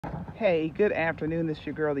Hey, good afternoon. This is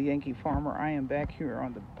your girl, the Yankee Farmer. I am back here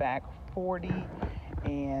on the back 40,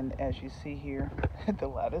 and as you see here, the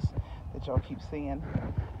lettuce that y'all keep seeing,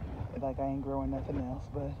 like I ain't growing nothing else,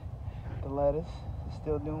 but the lettuce is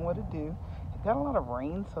still doing what it do. It got a lot of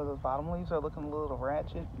rain, so the bottom leaves are looking a little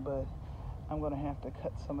ratchet, but I'm going to have to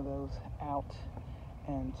cut some of those out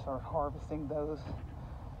and start harvesting those.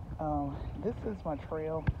 This is my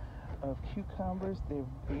trail of cucumbers. They're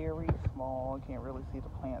very small. I can't really see the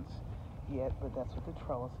plants yet, but that's what the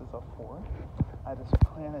trellises are for. I just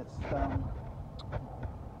planted some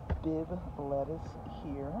bib lettuce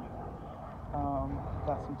here.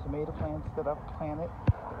 Got some tomato plants that I've planted.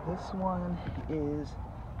 This one is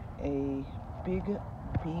a big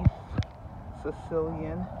beef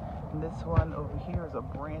Sicilian, and this one over here is a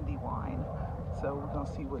brandywine. So we're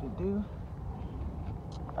gonna see what it do.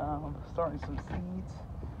 Starting some seeds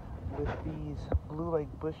with these blue lake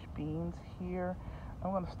bush beans here.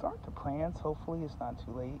 I'm going to start the plants. Hopefully it's not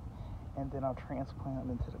too late, and then I'll transplant them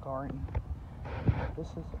into the garden. This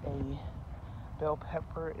is a bell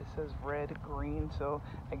pepper. It says red green, so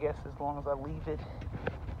I guess as long as I leave it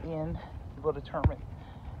in, it will determine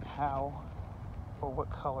how or what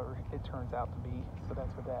color it turns out to be. So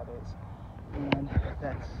that's what that is. And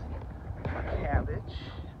that's my cabbage.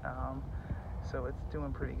 So it's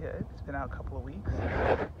doing pretty good. It's been out a couple of weeks.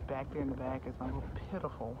 Back there in the back is my little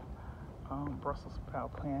pitiful Brussels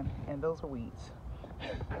sprout plant, and those are weeds.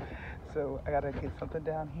 So I gotta get something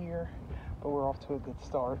down here, but we're off to a good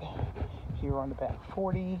start here on the back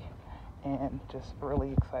 40, and just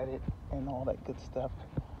really excited and all that good stuff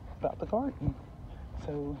about the garden.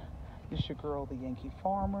 So this your girl, the Yankee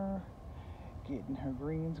Farmer, getting her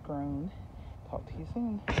greens grown. Talk to you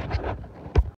soon.